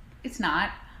 It's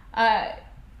not.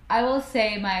 I will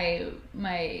say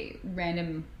my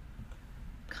random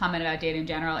comment about data in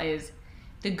general is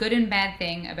the good and bad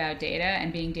thing about data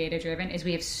and being data driven is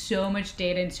we have so much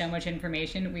data and so much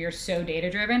information. We are so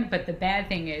data driven. But the bad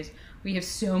thing is we have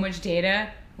so much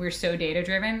data. We're so data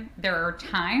driven. There are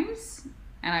times,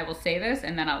 and I will say this,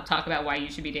 and then I'll talk about why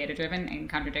you should be data driven and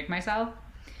contradict myself.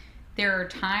 There are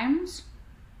times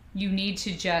you need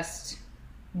to just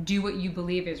do what you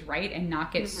believe is right and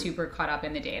not get super caught up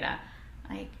in the data.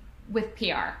 Like with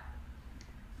PR.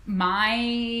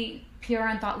 My PR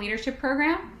and thought leadership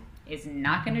program is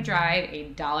not going to drive $1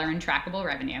 in trackable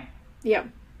revenue. Yeah.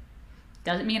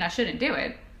 Doesn't mean I shouldn't do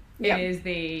it. Yeah. It is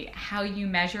the how you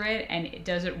measure it and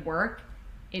does it work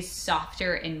is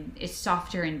softer and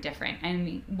different.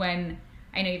 And when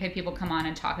I know you've had people come on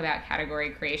and talk about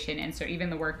category creation, and so even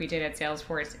the work we did at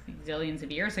Salesforce zillions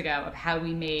of years ago of how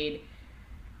we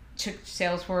took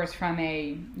Salesforce from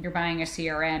you're buying a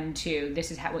CRM to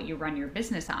this is what you run your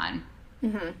business on.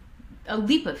 Mm-hmm. A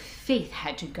leap of faith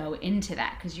had to go into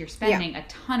that because you're spending a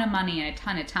ton of money and a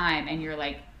ton of time, and you're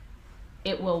like,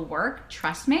 it will work,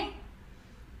 trust me.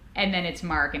 And then it's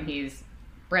Mark, and he's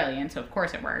brilliant, so of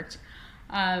course it worked.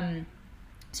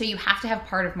 So you have to have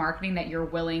part of marketing that you're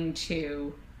willing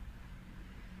to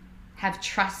have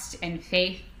trust and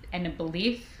faith and a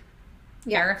belief,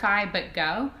 verify, but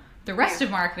go. The rest of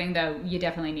marketing, though, you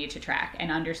definitely need to track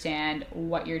and understand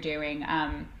what you're doing.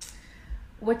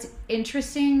 What's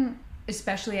interesting,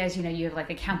 especially as you have like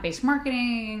account-based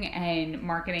marketing and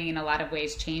marketing in a lot of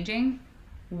ways changing,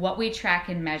 what we track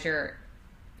and measure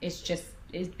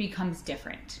it becomes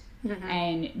different. Mm-hmm.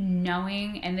 And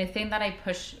knowing, and the thing that I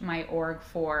push my org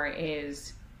for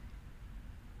is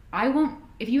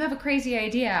if you have a crazy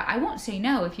idea, I won't say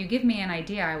no. If you give me an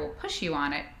idea, I will push you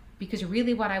on it, because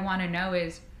really what I want to know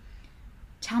is,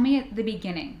 tell me at the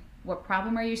beginning, what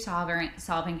problem are you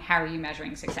solving? How are you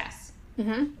measuring success?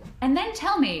 Mm-hmm. And then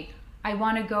tell me, I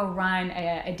want to go run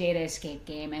a data escape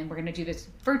game, and we're going to do this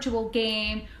virtual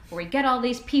game where we get all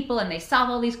these people and they solve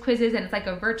all these quizzes, and it's like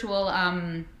a virtual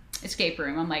escape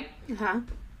room. I'm like,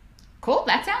 cool,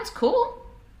 that sounds cool.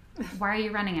 Why are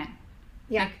you running it?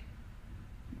 Yeah. Like,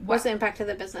 what's the impact to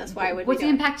the business? Why would what's the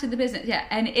impact to the business? Yeah.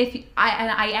 And if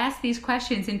I ask these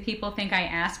questions and people think I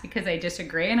ask because I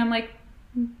disagree, and I'm like,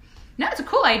 no, it's a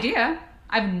cool idea.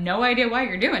 I have no idea why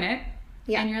you're doing it.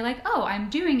 Yeah. And you're like, oh,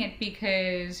 I'm doing it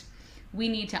because we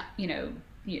need to,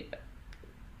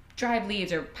 drive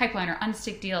leads or pipeline or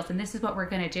unstick deals, and this is what we're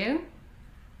going to do,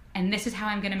 and this is how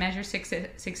I'm going to measure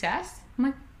success. I'm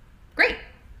like, great.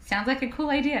 Sounds like a cool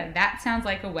idea. That sounds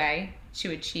like a way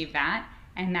to achieve that.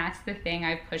 And that's the thing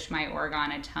I push my org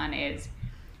on a ton is,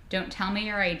 don't tell me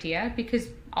your idea, because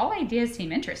all ideas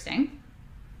seem interesting.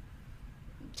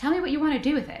 Tell me what you want to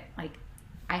do with it. Like,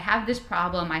 I have this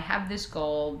problem, I have this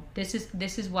goal, this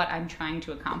is what I'm trying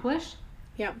to accomplish.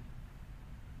 Yeah.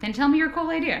 Then tell me your cool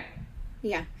idea.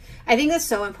 Yeah. I think that's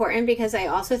so important, because I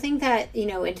also think that, in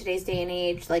today's day and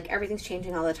age, like, everything's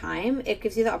changing all the time. It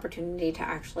gives you the opportunity to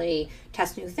actually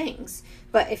test new things.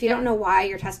 But if you don't know why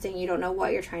you're testing, you don't know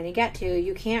what you're trying to get to,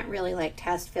 you can't really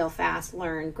test, fail fast,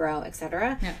 learn, grow,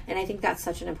 etc. Yeah. And I think that's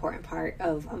such an important part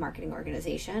of a marketing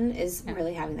organization is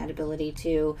really having that ability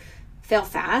to fail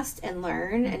fast and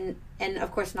learn, and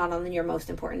of course not on your most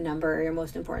important number or your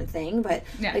most important thing, but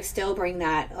still bring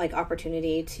that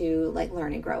opportunity to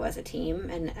learn and grow as a team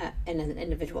and as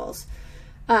individuals.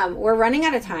 We're running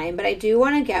out of time, but I do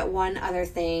want to get one other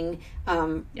thing,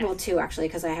 well, two actually,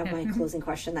 because I have my closing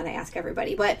question that I ask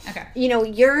everybody. But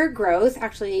your growth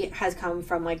actually has come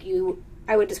from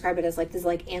I would describe it as these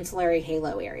ancillary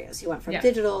halo areas. You went from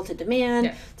digital to demand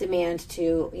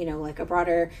to, a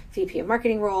broader VP of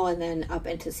marketing role, and then up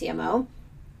into CMO.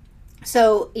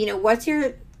 So, what's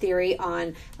your theory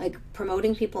on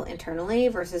promoting people internally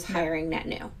versus hiring net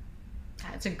new?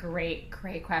 That's a great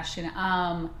question.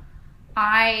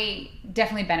 I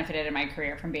definitely benefited in my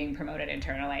career from being promoted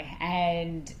internally.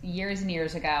 And years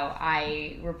ago,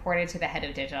 I reported to the head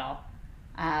of digital.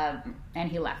 And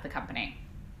he left the company.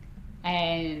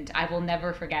 And I will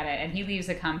never forget it. And he leaves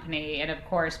the company, and of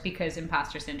course, because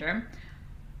imposter syndrome,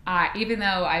 even though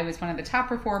I was one of the top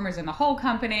performers in the whole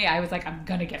company, I was like, I'm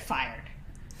gonna get fired.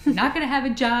 I'm not gonna have a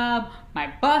job.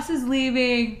 My boss is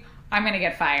leaving. I'm gonna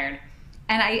get fired.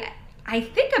 And I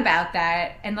think about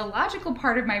that, and the logical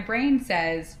part of my brain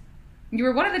says, you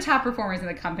were one of the top performers in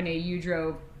the company. You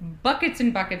drove buckets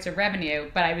and buckets of revenue,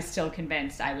 but I was still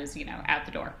convinced I was, out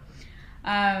the door.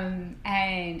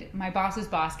 And my boss's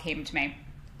boss came to me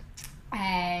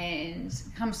and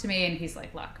comes to me and he's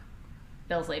like, look,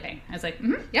 Bill's leaving. I was like,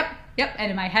 yep. And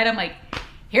in my head, I'm like,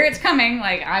 here it's coming.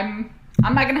 Like, I'm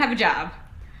not going to have a job.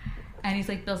 And he's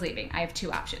like, Bill's leaving. I have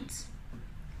two options.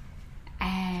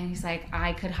 And he's like,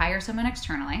 I could hire someone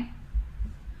externally,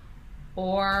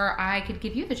 or I could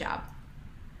give you the job.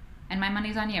 And my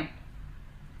money's on you.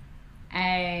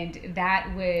 And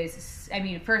that was,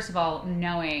 first of all,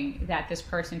 knowing that this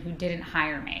person who didn't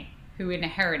hire me, who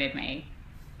inherited me,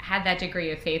 had that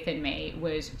degree of faith in me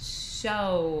was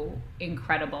so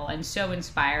incredible and so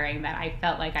inspiring that I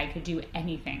felt like I could do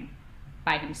anything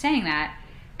by him saying that.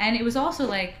 And it was also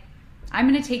like, I'm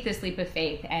going to take this leap of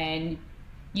faith, and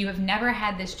you have never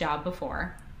had this job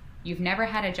before. You've never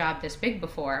had a job this big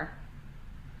before.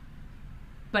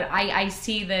 But I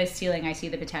see the ceiling, I see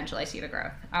the potential, I see the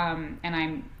growth. And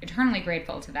I'm eternally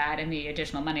grateful to that and the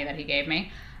additional money that he gave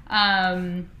me.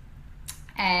 And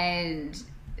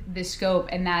the scope,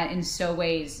 and that in so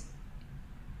ways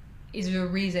is the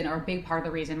reason, or a big part of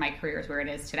the reason my career is where it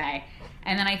is today.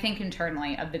 And then I think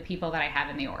internally of the people that I have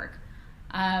in the org.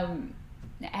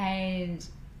 And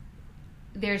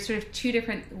there's sort of two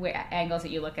different angles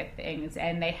that you look at things,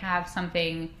 and they have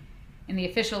something in the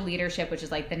official leadership, which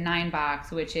is like the 9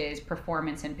 box, which is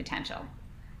performance and potential.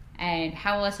 And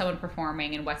how well is someone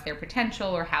performing, and what's their potential,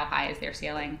 or how high is their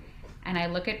ceiling? And I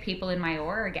look at people in my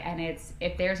org, and it's,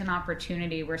 if there's an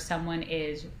opportunity where someone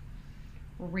is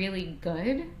really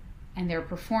good and they're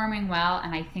performing well,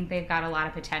 and I think they've got a lot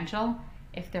of potential,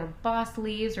 if their boss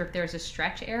leaves or if there's a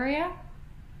stretch area,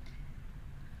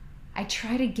 I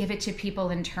try to give it to people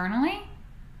internally.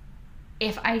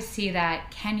 If I see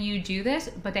that, can you do this?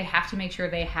 But they have to make sure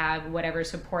they have whatever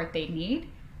support they need.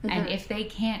 Mm-hmm. And if they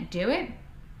can't do it,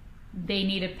 they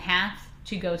need a path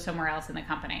to go somewhere else in the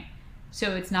company.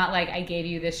 So it's not like I gave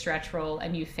you this stretch role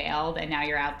and you failed and now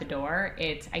you're out the door.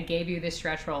 It's, I gave you this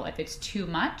stretch role. If it's too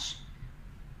much,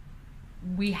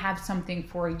 we have something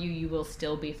for you. You will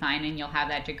still be fine, and you'll have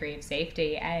that degree of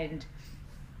safety. And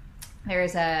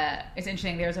it's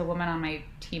interesting, there's a woman on my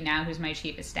team now who's my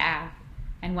chief of staff.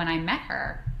 And when I met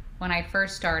her, when I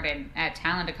first started at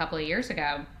Talent a couple of years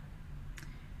ago,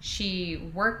 she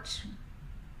worked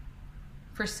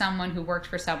for someone who worked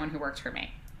for someone who worked for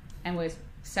me, and was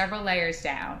several layers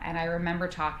down. And I remember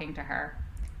talking to her,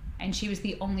 and she was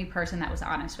the only person that was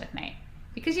honest with me.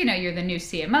 Because, you're the new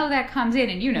CMO that comes in,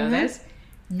 and mm-hmm. this.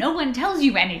 No one tells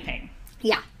you anything.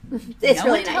 Yeah. It's really nice.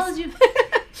 No one tells you.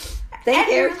 Thank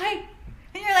you. You're like,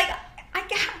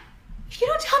 if you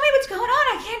don't tell me what's going on,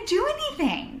 I can't do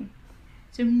anything.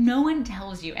 So no one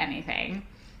tells you anything.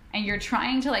 And you're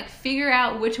trying to figure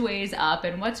out which way is up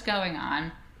and what's going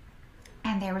on.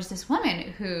 And there was this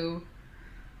woman who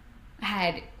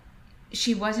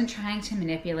she wasn't trying to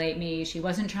manipulate me. She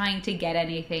wasn't trying to get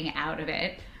anything out of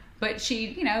it. But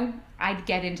she, I'd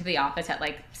get into the office at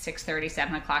 6:30,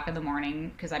 7 o'clock in the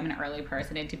morning, because I'm an early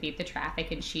person, and to beat the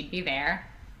traffic, and she'd be there.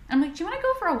 And I'm like, do you want to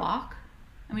go for a walk?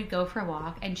 And we'd go for a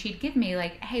walk, and she'd give me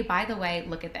hey, by the way,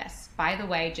 look at this. By the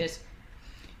way,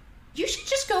 you should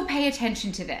just go pay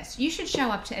attention to this. You should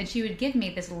show up to, and she would give me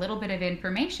this little bit of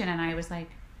information, and I was like,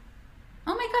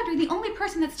 oh my God, you're the only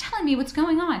person that's telling me what's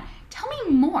going on. Tell me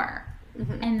more.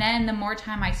 Mm-hmm. And then the more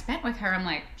time I spent with her, I'm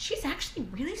like, she's actually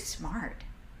really smart.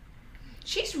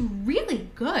 She's really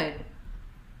good.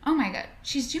 Oh my God,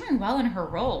 she's doing well in her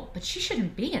role, but she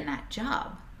shouldn't be in that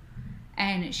job.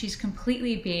 And she's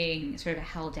completely being sort of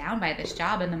held down by this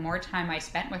job. And the more time I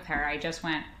spent with her, I just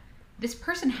went, this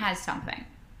person has something.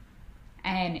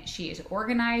 And she is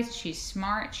organized, she's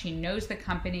smart, she knows the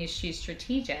company, she's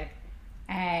strategic.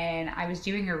 And I was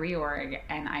doing a reorg,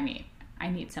 and I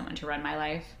need someone to run my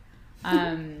life.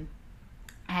 And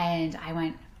I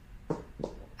went,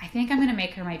 I think I'm going to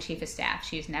make her my chief of staff.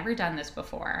 She's never done this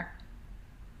before.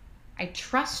 I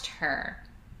trust her.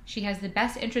 She has the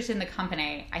best interest in the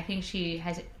company. I think she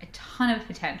has a ton of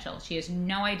potential. She has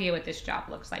no idea what this job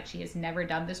looks like. She has never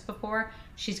done this before.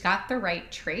 She's got the right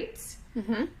traits.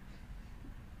 Mm-hmm.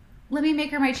 Let me make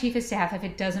her my chief of staff. If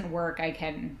it doesn't work, I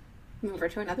can move her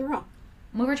to another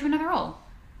role.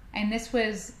 And this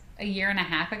was a year and a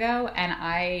half ago, and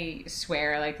I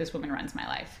swear, this woman runs my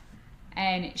life.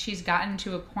 And she's gotten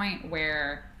to a point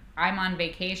where I'm on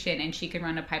vacation and she can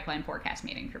run a pipeline forecast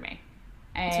meeting for me.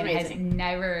 And has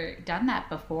never done that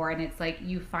before. And it's like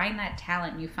you find that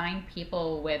talent, you find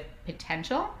people with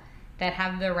potential that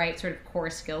have the right sort of core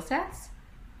skill sets.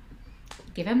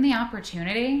 Give them the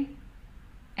opportunity.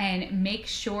 And make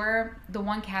sure, the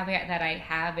one caveat that I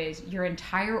have is your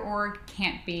entire org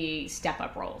can't be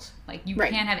step-up roles. Like, you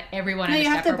can't have everyone in a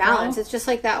step-up role. You have to balance. It's just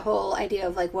like that whole idea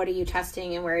of, like, what are you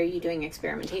testing and where are you doing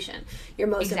experimentation? Your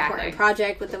most important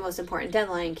project with the most important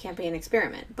deadline can't be an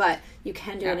experiment, but you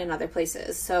can do it in other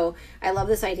places. So I love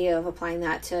this idea of applying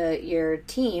that to your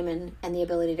team and the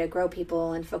ability to grow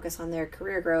people and focus on their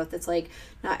career growth. It's like,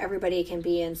 not everybody can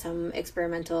be in some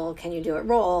experimental, can you do it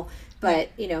role, but,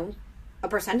 you know, a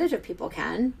percentage of people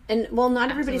can. And well, not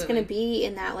everybody's going to be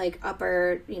in that like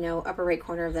upper right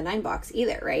corner of the 9 box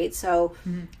either, right? So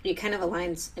it kind of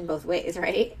aligns in both ways,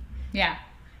 right? Yeah,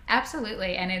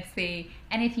 absolutely. And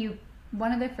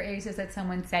one of the phrases that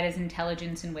someone said is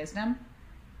intelligence and wisdom.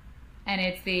 And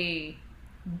it's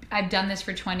I've done this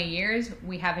for 20 years.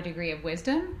 We have a degree of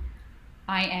wisdom.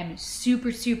 I am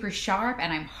super, super sharp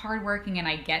and I'm hardworking and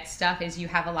I get stuff, is you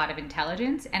have a lot of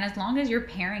intelligence. And as long as you're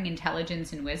pairing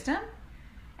intelligence and wisdom,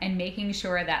 and making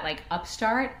sure that like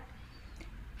Upstart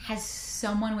has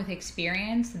someone with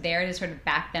experience there to sort of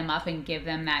back them up and give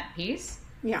them that piece.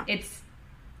 Yeah. It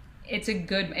is a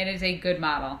good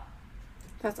model.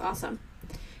 That's awesome.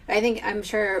 I'm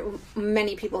sure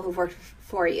many people who've worked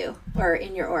for you or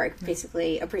in your org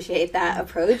basically appreciate that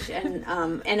approach and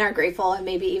are grateful, and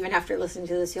maybe even after listening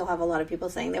to this you'll have a lot of people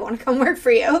saying they want to come work for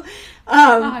you.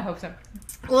 I hope so.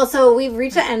 Well, so we've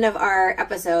reached the end of our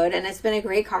episode, and it's been a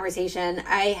great conversation.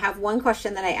 I have one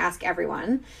question that I ask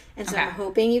everyone, and so I'm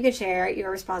hoping you could share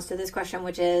your response to this question,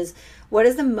 which is, what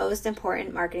is the most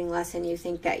important marketing lesson you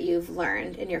think that you've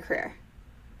learned in your career?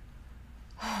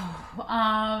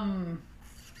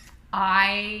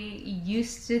 I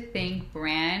used to think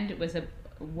brand was I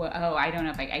don't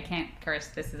know if I can't curse,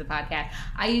 this is a podcast.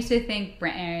 I used to think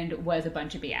brand was a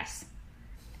bunch of BS.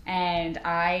 And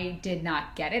I did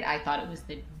not get it. I thought it was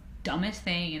the dumbest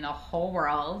thing in the whole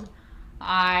world.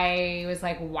 I was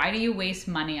like, why do you waste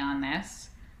money on this?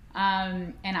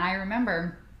 And I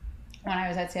remember when I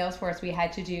was at Salesforce,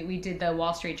 we did the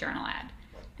Wall Street Journal ad.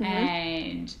 Mm-hmm.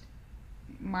 And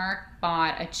Mark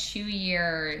bought a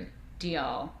 2-year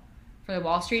deal for the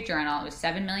Wall Street Journal. It was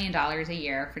 $7 million a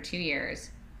year for 2 years.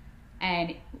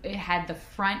 And it had the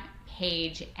front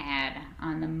page ad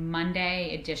on the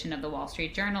Monday edition of the Wall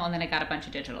Street Journal, and then it got a bunch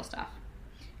of digital stuff.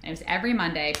 And it was every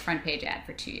Monday front page ad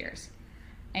for 2 years.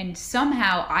 And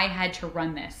somehow I had to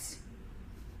run this.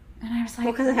 And I was like,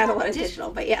 well, because it had a lot of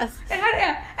digital, but yes. And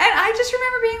I just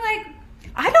remember being like,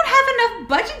 I don't have enough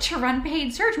budget to run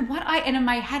paid search. And in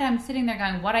my head, I'm sitting there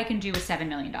going, what I can do with $7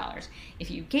 million.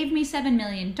 If you gave me $7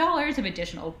 million of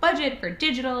additional budget for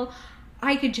digital,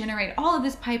 I could generate all of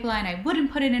this pipeline. I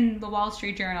wouldn't put it in the Wall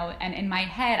Street Journal. And in my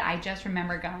head, I just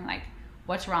remember going like,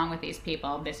 what's wrong with these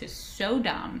people? This is so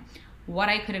dumb. What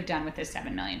I could have done with this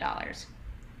 $7 million.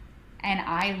 And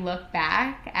I look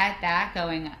back at that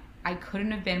going, I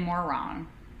couldn't have been more wrong.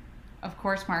 Of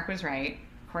course, Mark was right.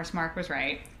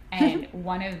 And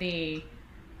one of the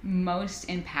most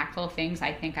impactful things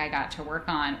I think I got to work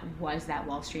on was that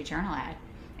Wall Street Journal ad.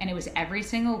 And it was every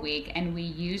single week. And we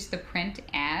used the print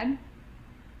ad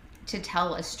to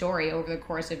tell a story over the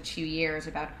course of 2 years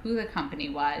about who the company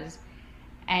was.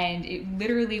 And it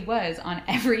literally was on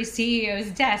every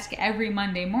CEO's desk every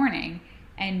Monday morning.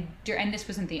 And this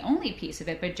wasn't the only piece of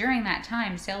it, but during that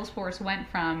time, Salesforce went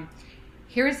from,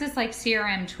 here's this like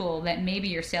CRM tool that maybe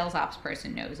your sales ops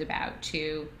person knows about,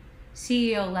 to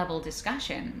CEO level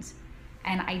discussions.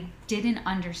 And I didn't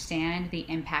understand the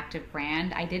impact of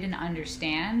brand. I didn't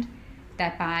understand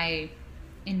that by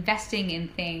investing in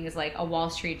things like a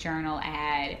Wall Street Journal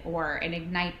ad or an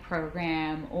Ignite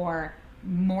program or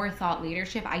more thought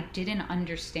leadership, I didn't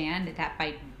understand that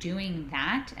by doing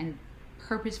that and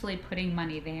purposefully putting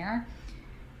money there,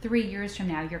 3 years from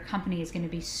now, your company is going to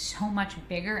be so much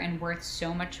bigger and worth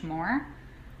so much more.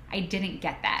 I didn't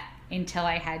get that until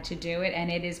I had to do it.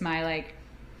 And it is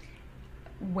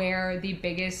where the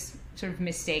biggest sort of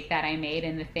mistake that I made,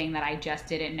 and the thing that I just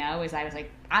didn't know, is I was like,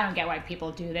 I don't get why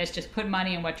people do this. Just put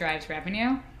money in what drives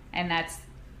revenue. And that's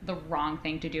the wrong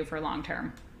thing to do for long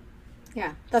term.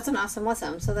 Yeah, that's an awesome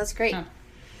lesson. So that's great.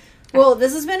 Well,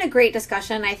 this has been a great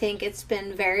discussion. I think it's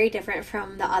been very different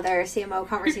from the other CMO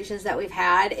conversations that we've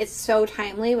had. It's so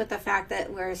timely with the fact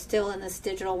that we're still in this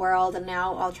digital world and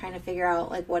now all trying to figure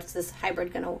out like what's this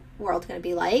hybrid world going to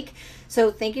be like. So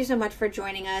thank you so much for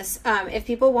joining us. If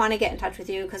people want to get in touch with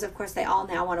you, because of course they all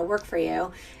now want to work for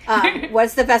you,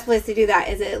 what's the best place to do that?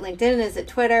 Is it LinkedIn? Is it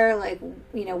Twitter? Like,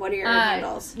 what are your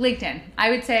handles? LinkedIn. I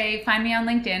would say find me on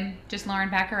LinkedIn, just Lauren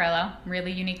Paccarello.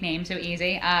 Really unique name, so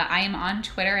easy. I am on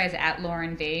Twitter as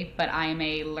 @LaurenV, but I am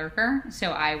a lurker,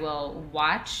 so I will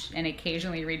watch and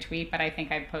occasionally retweet, but I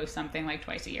think I post something like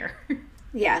twice a year.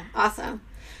 Yeah, awesome.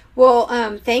 Well,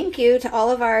 thank you to all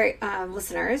of our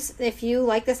listeners. If you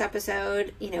like this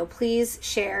episode, please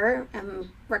share and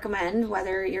recommend,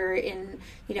 whether you're in,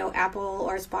 Apple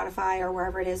or Spotify or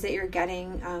wherever it is that you're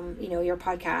getting, your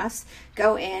podcasts.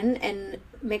 Go in and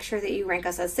make sure that you rank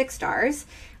us as 6 stars.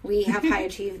 We have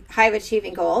high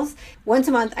achieving goals. Once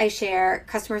a month, I share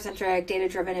customer-centric,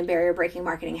 data-driven, and barrier-breaking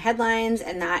marketing headlines,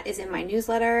 and that is in my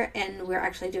newsletter, and we're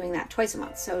actually doing that twice a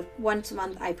month. So once a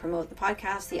month, I promote the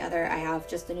podcast. The other, I have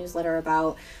just a newsletter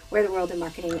about where the world of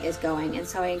marketing is going. And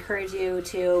so I encourage you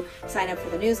to sign up for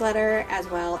the newsletter as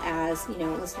well as,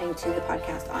 listening to the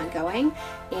podcast ongoing.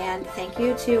 And thank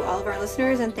you to all of our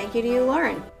listeners, and thank you to you,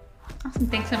 Lauren. Awesome.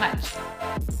 Thanks so much.